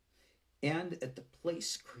 and at the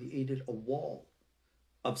place created a wall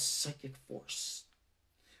of psychic force,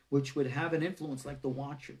 which would have an influence like the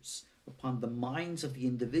Watchers upon the minds of the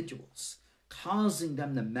individuals, causing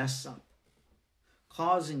them to mess up,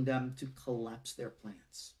 causing them to collapse their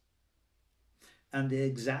plans. And the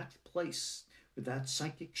exact place where that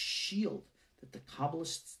psychic shield that the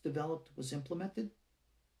Kabbalists developed was implemented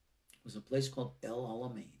was a place called El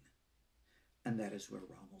Alamein. And that is where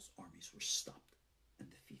Rommel's armies were stopped and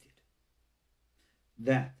defeated.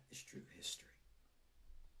 That is true history.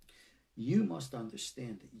 You must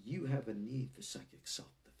understand that you have a need for psychic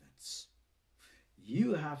self-defense.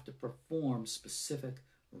 You have to perform specific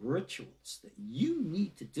rituals that you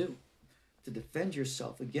need to do to defend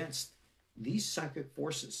yourself against these psychic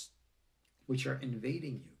forces which are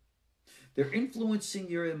invading you. They're influencing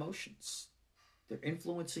your emotions. They're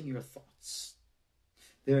influencing your thoughts.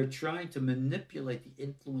 They're trying to manipulate the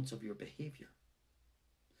influence of your behavior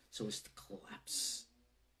so as to collapse.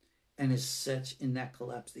 And as such, in that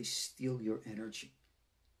collapse, they steal your energy.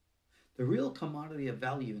 The real commodity of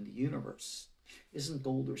value in the universe isn't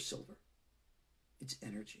gold or silver. It's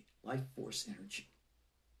energy, life force energy.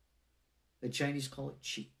 The Chinese call it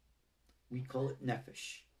qi. We call it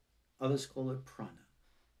nefesh. Others call it prana,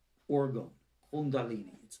 orgone,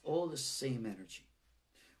 kundalini. It's all the same energy.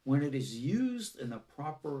 When it is used in the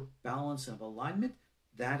proper balance of alignment,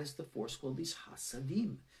 that is the force called these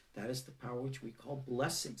hasadim. That is the power which we call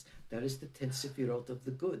blessings. That is the 10 Sefirot of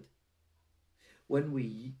the good. When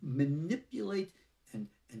we manipulate and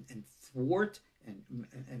thwart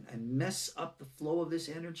and mess up the flow of this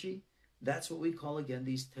energy, that's what we call, again,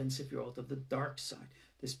 these 10 Sefirot of the dark side.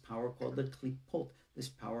 This power called the klipot, this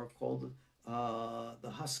power called the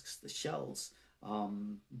husks, the shells,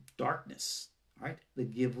 darkness, right? The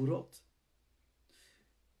gevurot.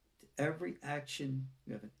 To every action,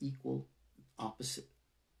 you have an equal opposite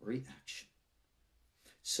reaction.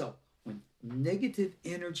 So when negative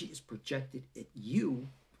energy is projected at you,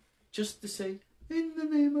 just to say, in the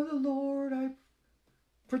name of the Lord, I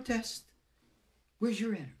protest, where's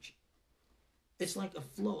your energy? It's like a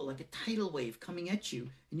flow, like a tidal wave coming at you,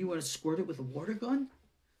 and you want to squirt it with a water gun?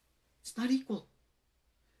 It's not equal.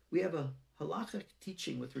 We have a halachic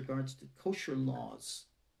teaching with regards to kosher laws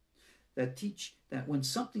that teach that when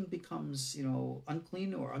something becomes,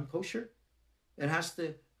 unclean or unkosher, it has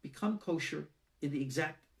to become kosher in the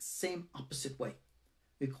exact same opposite way.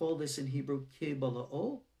 We call this in Hebrew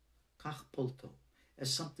kebala'o kach polto.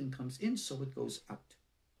 As something comes in, so it goes out.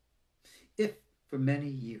 If for many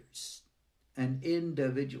years an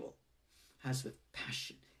individual has with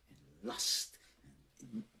passion and lust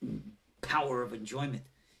and power of enjoyment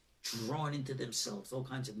drawn into themselves all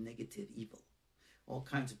kinds of negative evil, all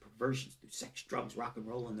kinds of perversions through sex, drugs, rock and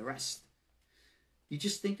roll, and the rest, you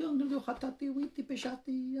just think, oh, I'm going to do hatati, witi,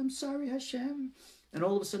 peshati, I'm sorry, Hashem. And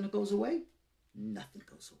all of a sudden it goes away. Nothing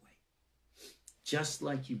goes away. Just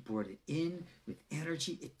like you brought it in with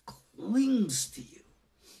energy, it clings to you.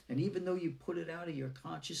 And even though you put it out of your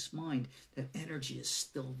conscious mind, that energy is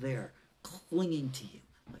still there, clinging to you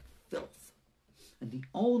like filth. And the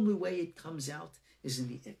only way it comes out is in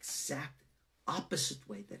the exact opposite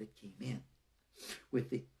way that it came in, with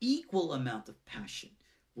the equal amount of passion,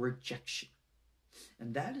 rejection.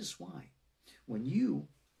 And that is why when you're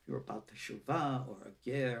about to shuvah or a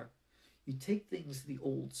ger, you take things, the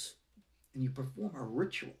olds, and you perform a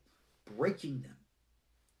ritual, breaking them,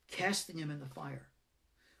 casting them in the fire.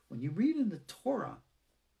 When you read in the Torah,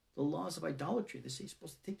 the laws of idolatry, they say you're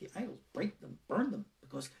supposed to take the idols, break them, burn them,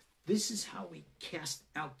 because this is how we cast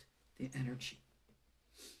out the energy.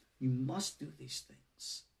 You must do these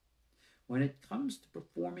things. When it comes to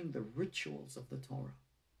performing the rituals of the Torah,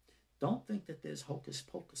 don't think that there's hocus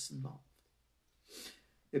pocus involved.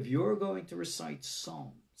 If you're going to recite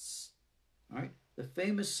Psalms, all right, the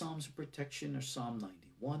famous Psalms of protection are Psalm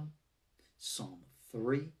 91, Psalm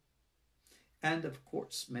 3, and of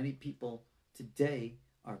course, many people today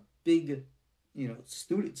are big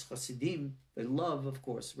students, Hasidim, they love, of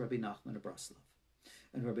course, Rabbi Nachman of Breslov.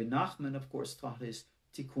 And Rabbi Nachman, of course, taught his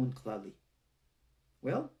Tikkun Klali.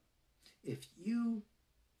 Well, if you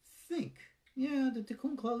think, yeah, the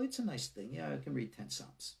Tikkun Klali, it's a nice thing. Yeah, I can read 10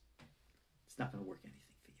 Psalms. It's not going to work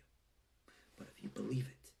anything for you. But if you believe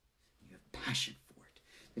it, and you have passion for it,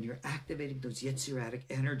 then you're activating those Yetziratic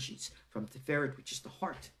energies from Sefirot, which is the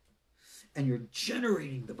heart. And you're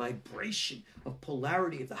generating the vibration of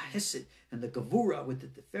polarity of the Hesed and the Gavura with the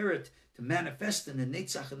Sefirot to manifest in the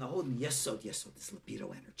Netzach and the Hod and Yesod, this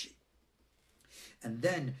libido energy. And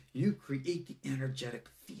then you create the energetic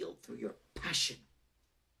field through your passion,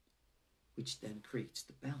 which then creates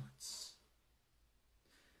the balance.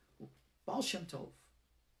 Baal Shem Tov,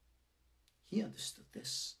 he understood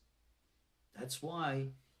this. That's why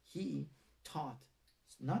he taught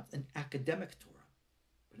not an academic Torah,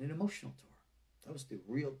 but an emotional Torah. That was the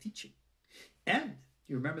real teaching. And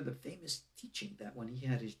do you remember the famous teaching that when he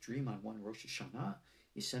had his dream on one Rosh Hashanah,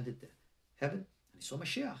 he ascended to heaven and he saw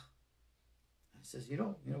Mashiach. And he says,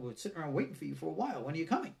 we're sitting around waiting for you for a while. When are you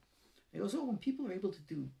coming? He goes, when people are able to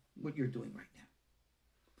do what you're doing right now.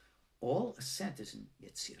 All ascent is in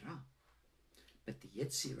Yetzirah. But the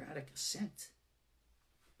Yetziratic ascent,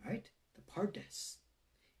 right? The Pardes,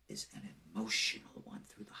 is an emotional one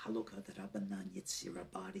through the Halukah, the Rabbanan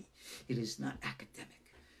Yetzirah body. It is not academic.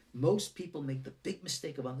 Most people make the big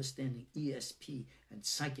mistake of understanding ESP and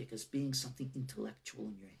psychic as being something intellectual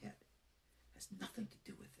in your head. It has nothing to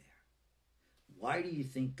do with there. Why do you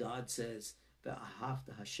think God says,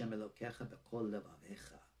 "Ve'ahavta Hashem Elokecha b'kol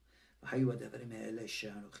levavecha, v'hayu advarim ha'eleh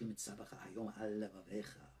she'anochi mitzavecha hayom al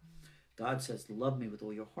levavecha"? God says, love me with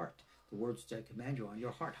all your heart. The words which I command you on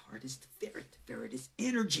your heart. Heart is Sefirot. Sefirot is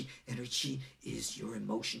energy. Energy is your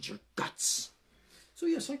emotions, your guts. So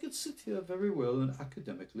yes, I could sit here very well and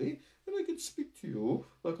academically, and I could speak to you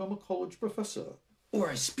like I'm a college professor. Or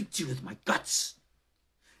I speak to you with my guts.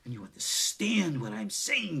 And you understand what I'm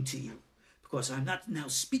saying to you. Because I'm not now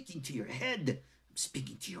speaking to your head. I'm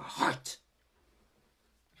speaking to your heart.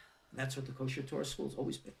 And that's what the KosherTorah School has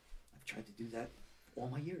always been. I've tried to do that all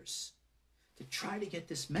my years. To try to get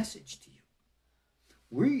this message to you.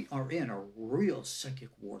 We are in a real psychic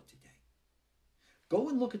war today. Go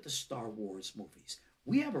and look at the Star Wars movies.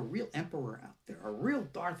 We have a real emperor out there, a real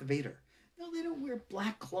Darth Vader. No, they don't wear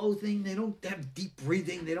black clothing. They don't have deep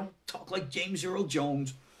breathing. They don't talk like James Earl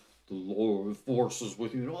Jones. The Lord forces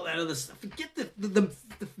with you and all that other stuff. Forget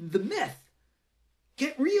the myth.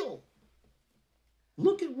 Get real.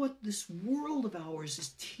 Look at what this world of ours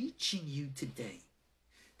is teaching you today.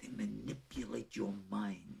 They manipulate your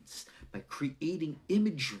minds by creating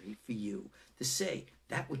imagery for you to say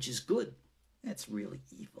that which is good, that's really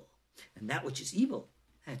evil. And that which is evil,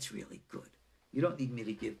 that's really good. You don't need me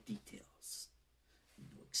to give details. You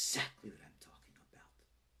know exactly what I'm talking about.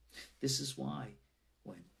 This is why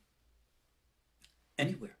when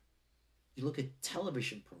anywhere you look at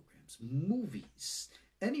television programs, movies,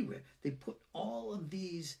 anywhere, they put all of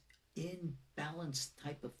these imbalanced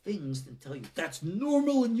type of things and tell you that's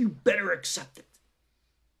normal and you better accept it.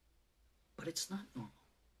 But it's not normal.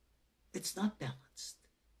 It's not balanced.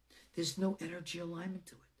 There's no energy alignment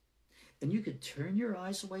to it. And you can turn your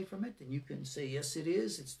eyes away from it and you can say, yes, it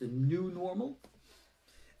is. It's the new normal.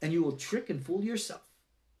 And you will trick and fool yourself.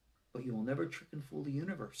 But you will never trick and fool the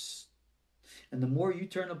universe. And the more you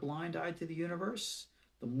turn a blind eye to the universe,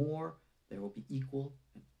 the more there will be equal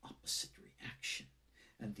and opposite reaction.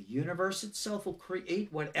 And the universe itself will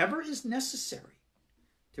create whatever is necessary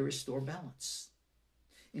to restore balance,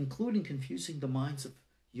 including confusing the minds of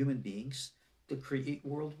human beings to create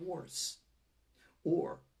world wars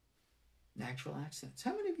or natural accidents.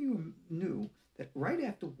 How many of you knew that right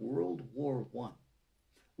after World War I,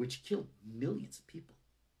 which killed millions of people,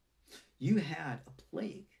 you had a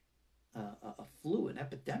plague, a flu, an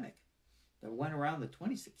epidemic that went around the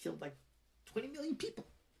 20s that killed like 20 million people?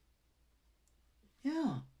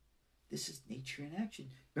 Yeah, this is nature in action.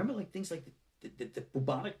 Remember, like things like the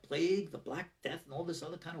bubonic plague, the Black Death, and all this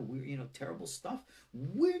other kind of weird, terrible stuff.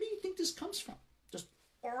 Where do you think this comes from? Just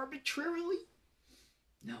arbitrarily?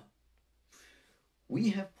 No.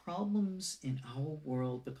 We have problems in our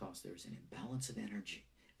world because there's an imbalance of energy.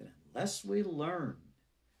 And unless we learn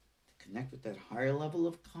to connect with that higher level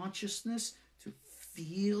of consciousness, to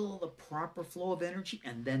feel the proper flow of energy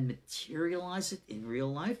and then materialize it in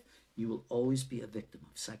real life, you will always be a victim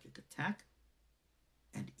of psychic attack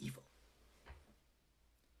and evil.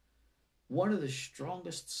 One of the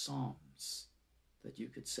strongest psalms that you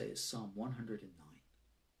could say is Psalm 109.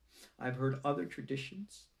 I've heard other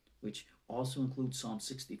traditions, which also include Psalm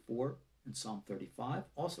 64 and Psalm 35,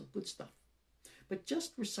 also good stuff. But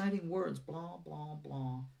just reciting words, blah, blah,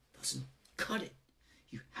 blah, doesn't cut it.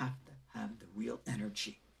 You have to have the real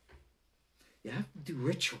energy. You have to do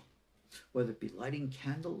ritual, whether it be lighting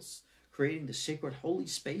candles, creating the sacred holy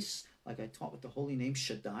space, like I taught with the holy name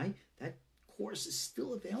Shaddai. That course is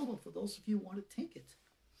still available for those of you who want to take it.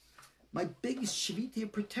 My biggest Shivitis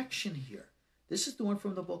of protection here. This is the one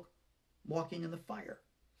from the book, Walking in the Fire.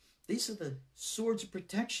 These are the swords of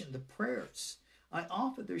protection, the prayers. I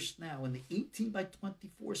offer this now in the 18 by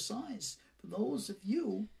 24 size for those of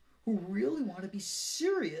you who really want to be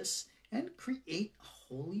serious and create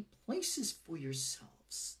holy places for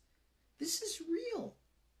yourselves. This is real.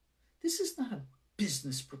 This is not a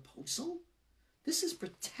business proposal. This is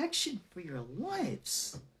protection for your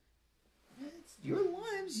lives. It's your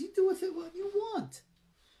lives. You do with it what you want.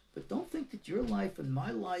 But don't think that your life and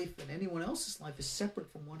my life and anyone else's life is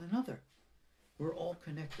separate from one another. We're all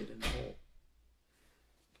connected and whole.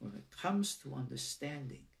 When it comes to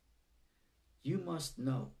understanding, you must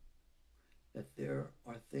know that there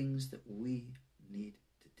are things that we need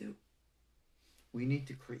to do. We need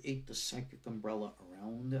to create the psychic umbrella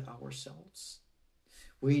around ourselves.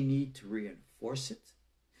 We need to reinforce it.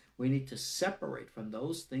 We need to separate from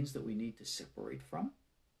those things that we need to separate from.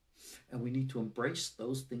 And we need to embrace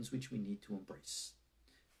those things which we need to embrace.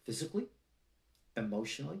 Physically,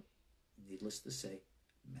 emotionally, needless to say,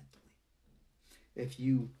 mentally. If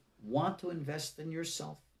you want to invest in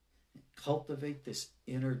yourself and cultivate this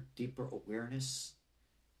inner, deeper awareness,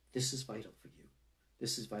 this is vital for you.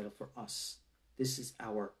 This is vital for us. This is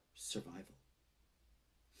our survival.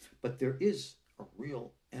 But there is a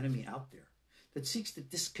real enemy out there that seeks to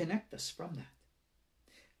disconnect us from that.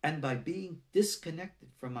 And by being disconnected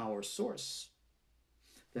from our source,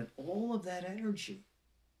 then all of that energy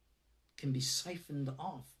can be siphoned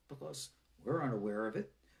off because we're unaware of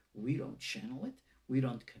it. We don't channel it. We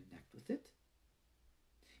don't connect with it.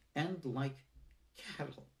 And like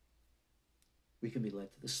cattle, we can be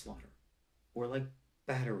led to the slaughter. Or like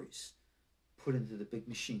batteries put into the big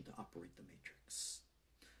machine to operate the matrix.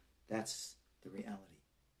 That's the reality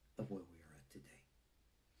of where we are at today.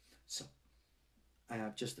 So, I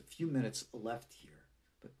have just a few minutes left here,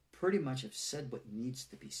 but pretty much have said what needs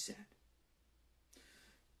to be said.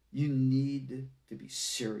 You need to be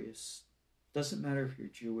serious. Doesn't matter if you're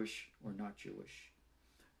Jewish or not Jewish.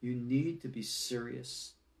 You need to be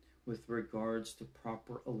serious with regards to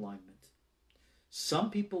proper alignment. Some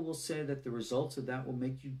people will say that the results of that will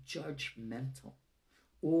make you judgmental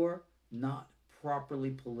or not properly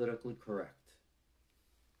politically correct.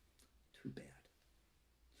 Too bad.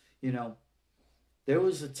 You know, there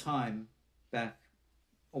was a time back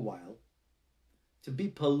a while, to be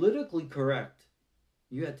politically correct,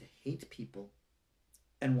 you had to hate people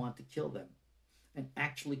and want to kill them and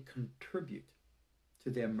actually contribute to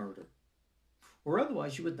their murder. Or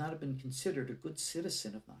otherwise you would not have been considered a good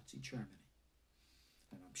citizen of Nazi Germany.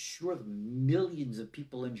 And I'm sure the millions of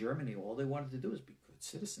people in Germany, all they wanted to do was be good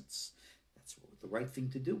citizens. That's what the right thing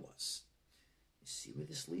to do was. You see where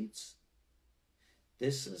this leads?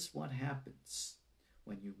 This is what happens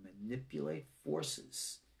when you manipulate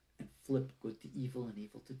forces and flip good to evil and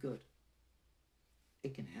evil to good.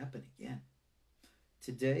 It can happen again.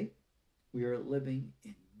 Today, we are living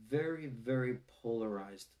in very, very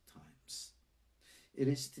polarized times. It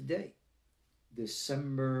is today,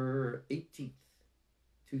 December 18th,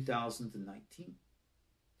 2019,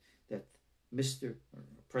 that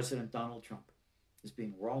President Donald Trump is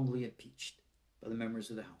being wrongly impeached by the members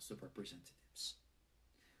of the House of Representatives.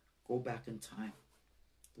 Go back in time.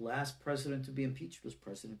 The last president to be impeached was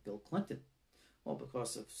President Bill Clinton. Well,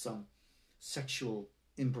 because of some sexual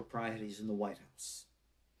improprieties in the White House.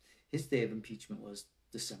 His day of impeachment was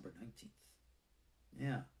December 19th.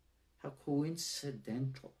 Yeah, how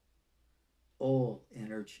coincidental. All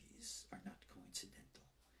energies are not coincidental.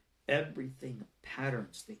 Everything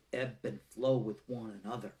patterns, they ebb and flow with one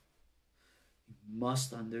another. You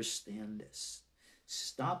must understand this.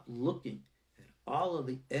 Stop looking at all of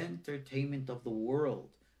the entertainment of the world,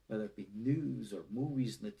 whether it be news or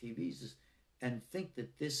movies and the TVs, and think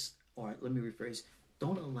that this, or let me rephrase,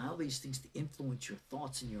 don't allow these things to influence your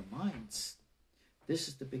thoughts and your minds. This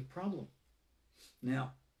is the big problem.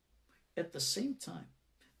 Now, at the same time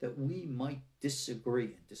that we might disagree,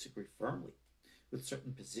 and disagree firmly, with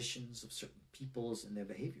certain positions of certain peoples and their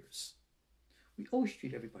behaviors, we always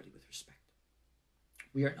treat everybody with respect.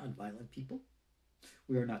 We are not violent people.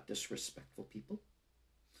 We are not disrespectful people.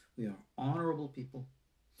 We are honorable people,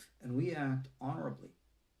 and we act honorably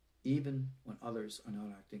even when others are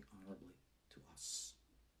not acting honorably to us.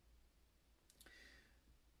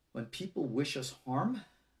 When people wish us harm,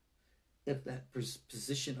 if that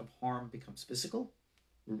position of harm becomes physical,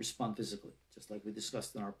 we respond physically, just like we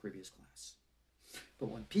discussed in our previous class. But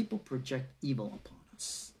when people project evil upon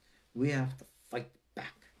us, we have to fight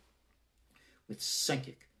back with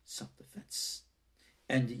psychic self-defense.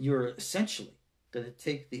 And you're essentially going to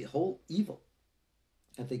take the whole evil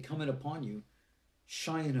that they come in upon you,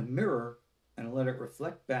 shine in a mirror, and let it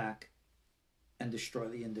reflect back and destroy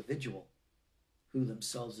the individual who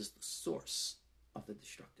themselves is the source of the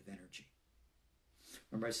destructive energy.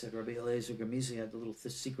 Remember I said Rabbi Eliezer Gamizi had the little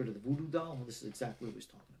secret of the voodoo doll? Well, this is exactly what he was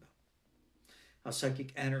talking about. How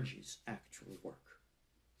psychic energies actually work.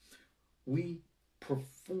 We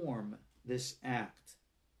perform this act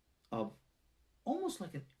of almost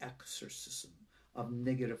like an exorcism of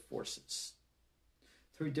negative forces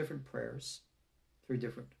through different prayers, through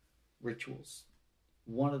different rituals.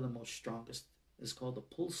 One of the most strongest is called the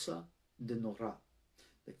pulsa de Nora,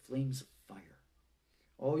 the flames of fire.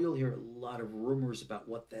 Oh, you'll hear a lot of rumors about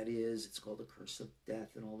what that is. It's called the curse of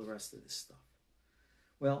death and all the rest of this stuff.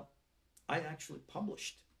 Well, I actually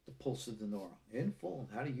published the Pulsa de Nora in full,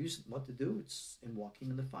 how to use it, what to do. It's in Walking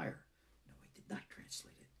in the Fire. No, I did not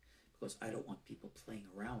translate it because I don't want people playing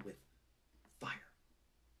around with fire.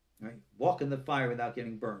 Right? Walk in the fire without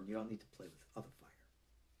getting burned. You don't need to play with other fire.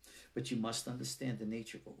 But you must understand the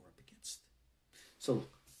nature of what we're up against. So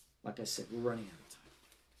look, like I said, we're running out of time.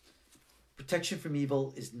 Protection from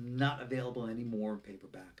Evil is not available anymore in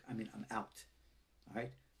paperback. I mean, I'm out. All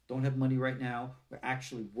right? Don't have money right now. We're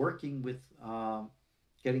actually working with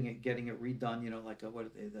getting it redone, like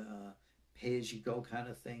the pay-as-you-go kind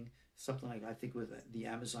of thing. Something like, I think, with the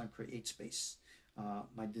Amazon Create Space.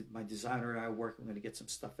 My designer and I are working. We're going to get some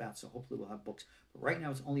stuff out, so hopefully we'll have books. But right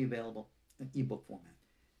now it's only available in ebook format.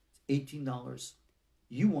 It's $18.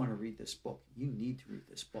 You want to read this book. You need to read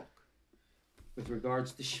this book. With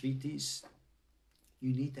regards to Shivitis,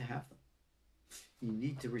 you need to have them. You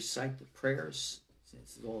need to recite the prayers.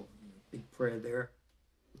 It's all a big prayer there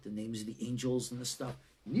with the names of the angels and the stuff.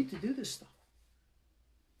 You need to do this stuff.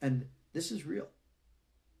 And this is real.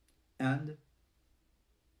 And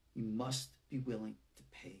you must be willing to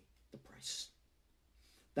pay the price.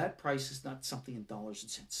 That price is not something in dollars and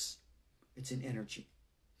cents. It's in energy.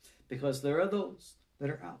 Because there are those that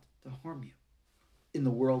are out to harm you in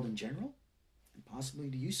the world in general and possibly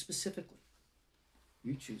to you specifically.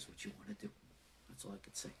 You choose what you want to do. That's all I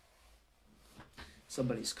could say.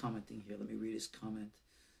 Somebody's commenting here. Let me read his comment.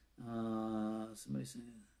 Somebody's saying,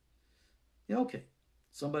 yeah, okay.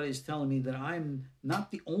 Somebody's telling me that I'm not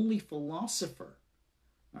the only philosopher.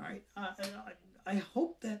 All right. I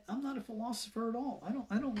hope that I'm not a philosopher at all.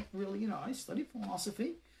 I don't really, I study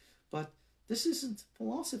philosophy, but this isn't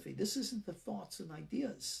philosophy. This isn't the thoughts and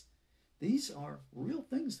ideas. These are real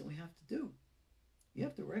things that we have to do. You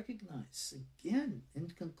have to recognize, again,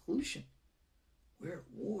 in conclusion, we're at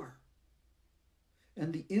war.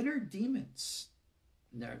 And the inner demons,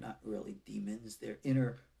 they're not really demons, they're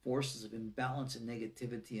inner forces of imbalance and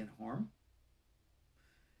negativity and harm.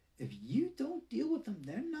 If you don't deal with them,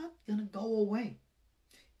 they're not going to go away.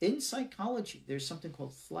 In psychology, there's something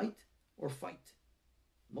called flight or fight.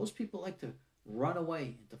 Most people like to run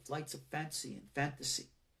away into flights of fancy and fantasy.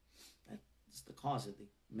 That's the cause of the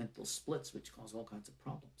mental splits, which cause all kinds of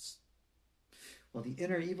problems. Well, the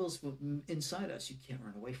inner evils inside us, you can't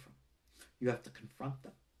run away from. You have to confront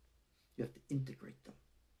them. You have to integrate them.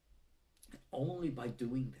 And only by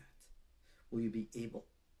doing that will you be able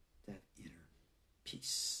to have inner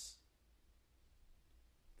peace.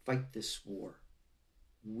 Fight this war.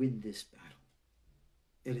 Win this battle.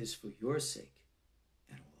 It is for your sake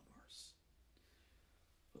and all of ours.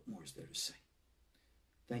 What more is there to say?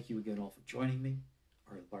 Thank you again all for joining me.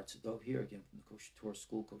 Ariel Tzadok here again from the KosherTorah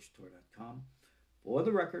School, KosherTorah.com. For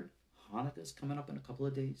the record, Hanukkah is coming up in a couple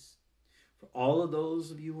of days. For all of those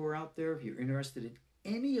of you who are out there, if you're interested in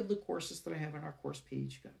any of the courses that I have on our course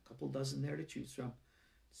page, got a couple dozen there to choose from.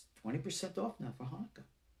 It's 20% off now for Hanukkah.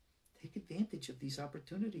 Take advantage of these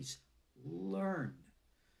opportunities. Learn.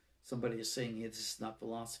 Somebody is saying, hey, this is not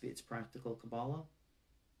philosophy, it's practical Kabbalah.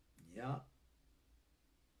 Yeah.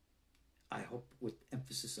 I hope with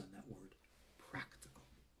emphasis on that word, practical.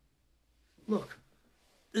 Look,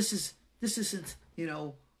 this isn't,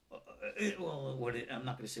 I'm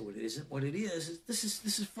not going to say what it isn't. What it is this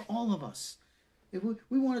is for all of us. If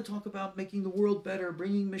we want to talk about making the world better,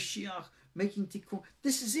 bringing Mashiach, making Tikkun.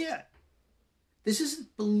 This is it. This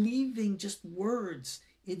isn't believing just words.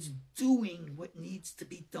 It's doing what needs to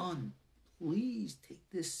be done. Please take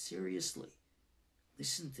this seriously.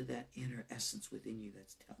 Listen to that inner essence within you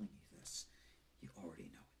that's telling you this. You already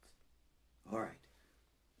know it. All right.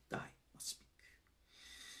 Die. I'll speak.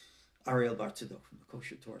 Ariel Bar Tzadok from the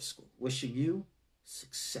Kosher Torah School, wishing you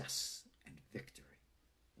success and victory.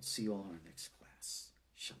 We'll see you all in our next class.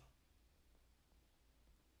 Shalom.